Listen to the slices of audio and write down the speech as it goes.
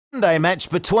Day match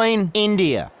between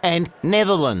India and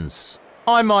Netherlands.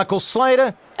 I'm Michael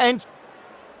Slater and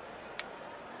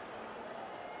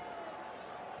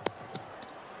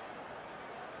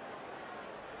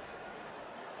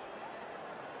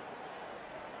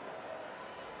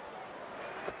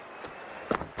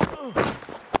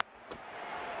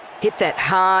hit that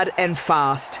hard and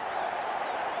fast.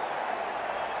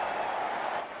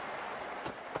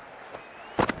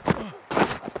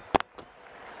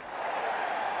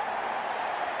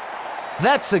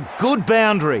 that's a good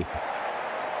boundary.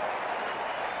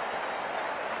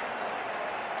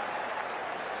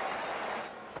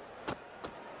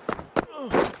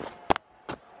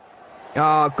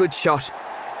 Oh, good shot.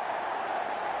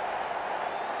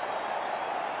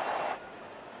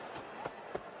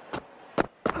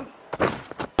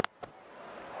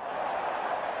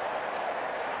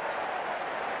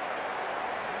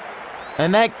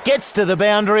 And that gets to the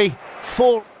boundary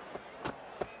for...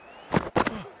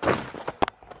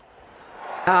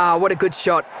 Ah, what a good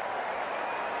shot.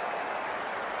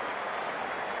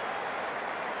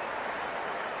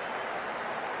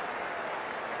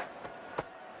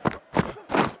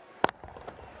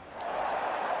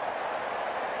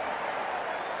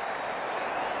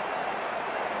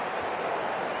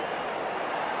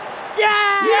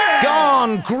 Yeah!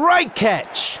 Gone! Great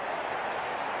catch!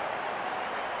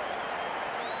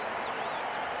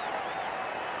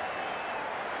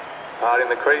 Hard in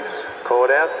the crease, called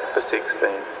out for 16.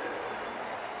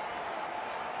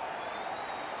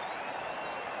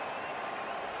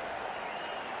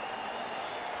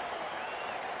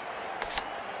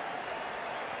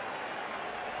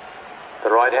 The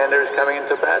right-hander is coming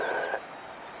into bat.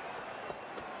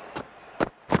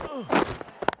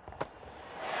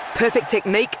 Perfect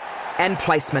technique and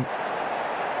placement.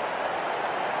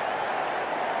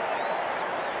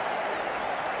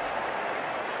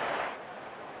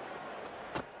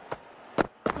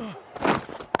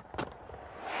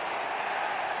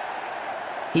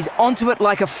 He's onto it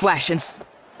like a flash and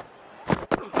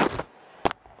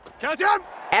Catch him!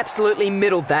 absolutely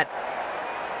middled that.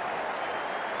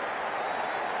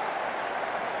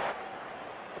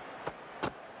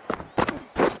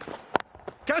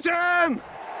 Catch him!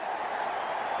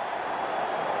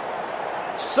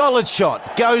 Solid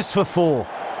shot. Goes for 4.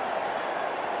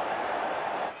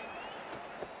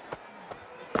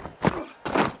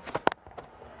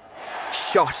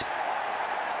 Shot.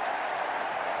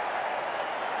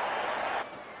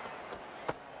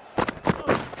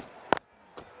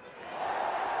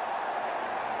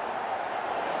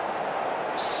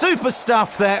 Super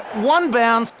stuff that. One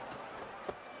bounce.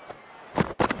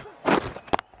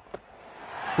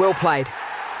 Well played.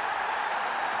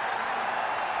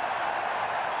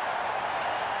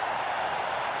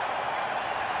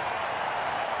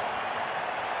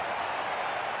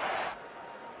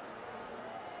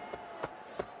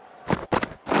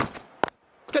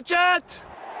 Catch it!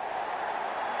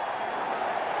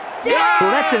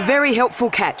 Well, that's a very helpful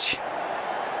catch.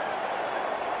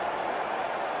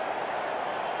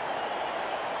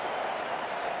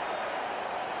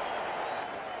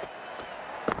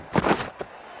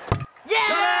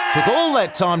 Took all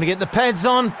that time to get the pads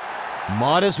on.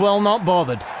 Might as well not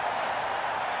bothered.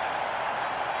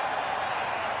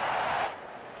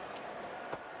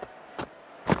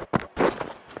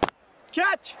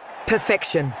 Catch!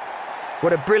 Perfection.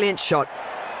 What a brilliant shot.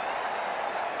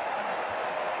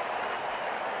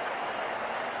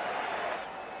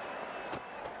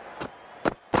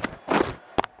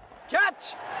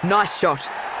 Catch! Nice shot.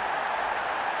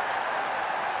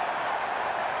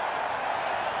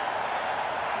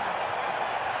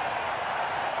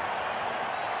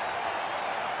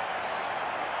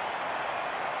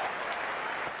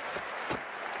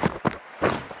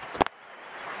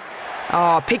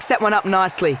 Oh, picks that one up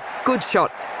nicely. Good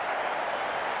shot.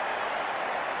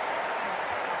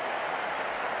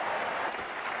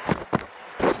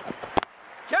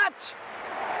 Catch!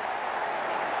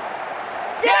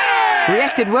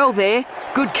 Reacted well there.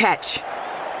 Good catch.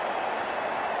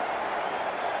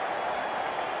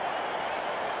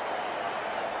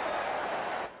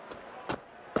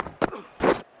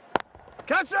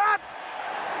 Catch that!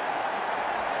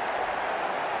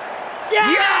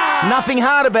 Nothing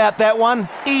hard about that one.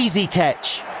 Easy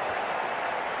catch.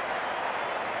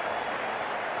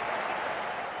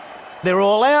 They're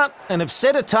all out and have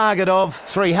set a target of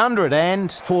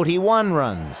 341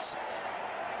 runs.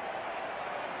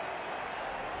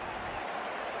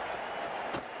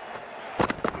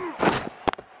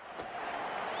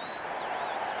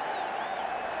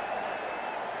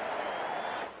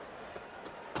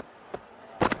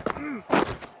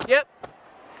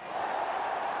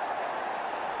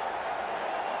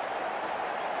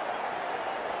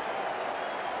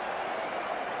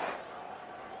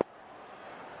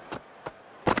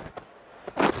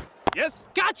 Yes,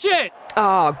 catch it!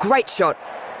 Oh, great shot.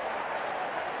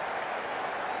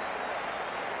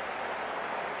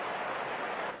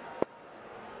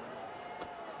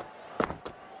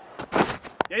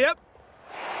 Yep.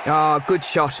 Oh, good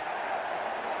shot.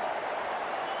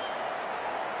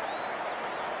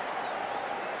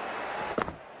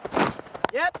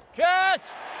 Yep, catch!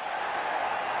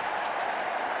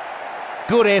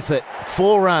 Good effort.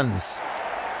 4 runs.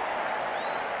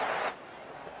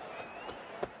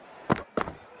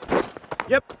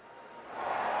 Yep.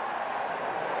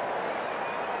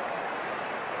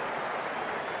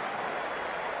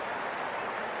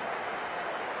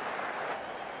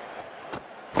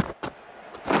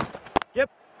 Yep.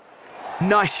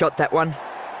 Nice shot, that one.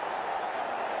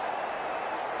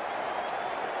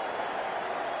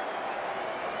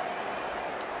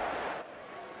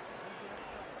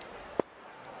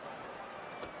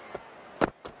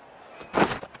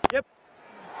 Yep.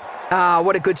 Ah,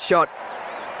 what a good shot.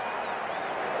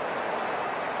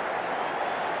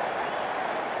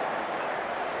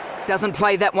 Doesn't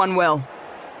play that one well.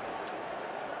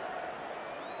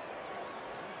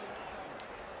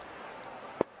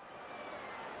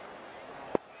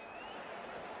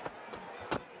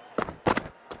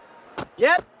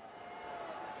 Yep.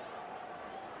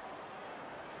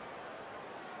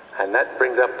 And that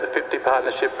brings up the 50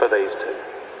 partnership for these two.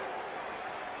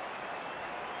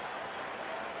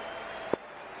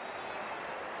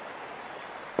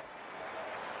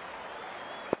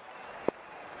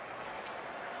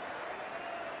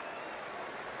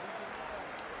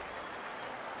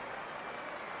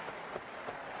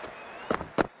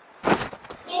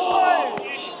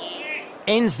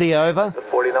 Ends the over. The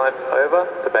 49th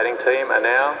over, the batting team are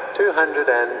now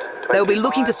 225. They'll be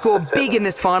looking to score for 7. big in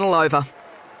this final over.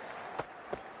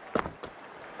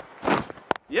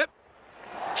 Yep.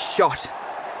 Shot.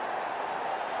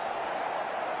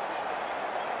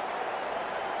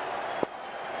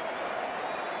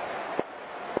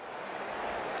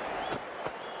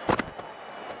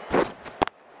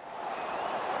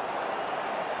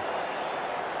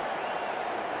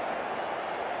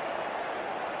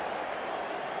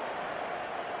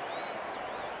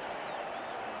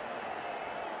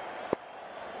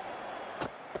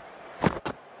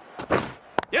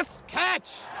 Yes,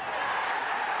 catch!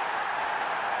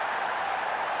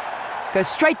 Goes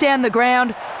straight down the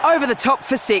ground, over the top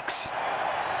for 6.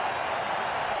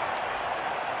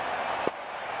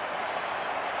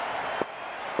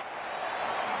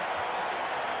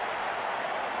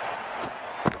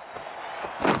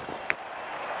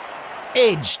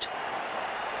 Edged.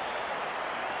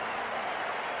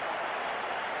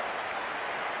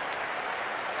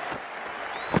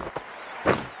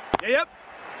 Yep.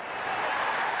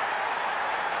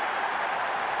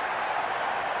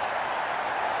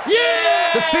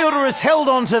 Yeah! The fielder has held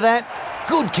on to that.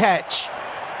 Good catch.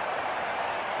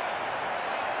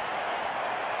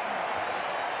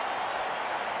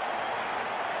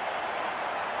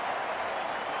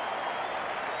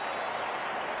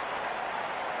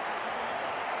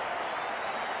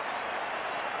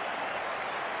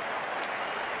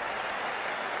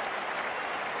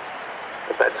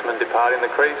 The batsman departing the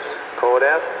crease, called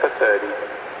out for 30.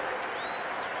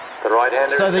 The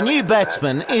right-hander. So is the coming new into bat.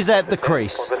 batsman is at the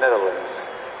crease. For the Netherlands.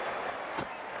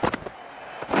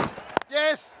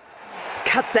 Yes!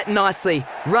 Cuts that nicely,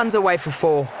 runs away for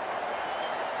 4.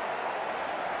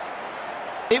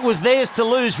 It was theirs to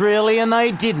lose, really, and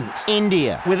they didn't.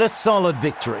 India with a solid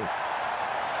victory.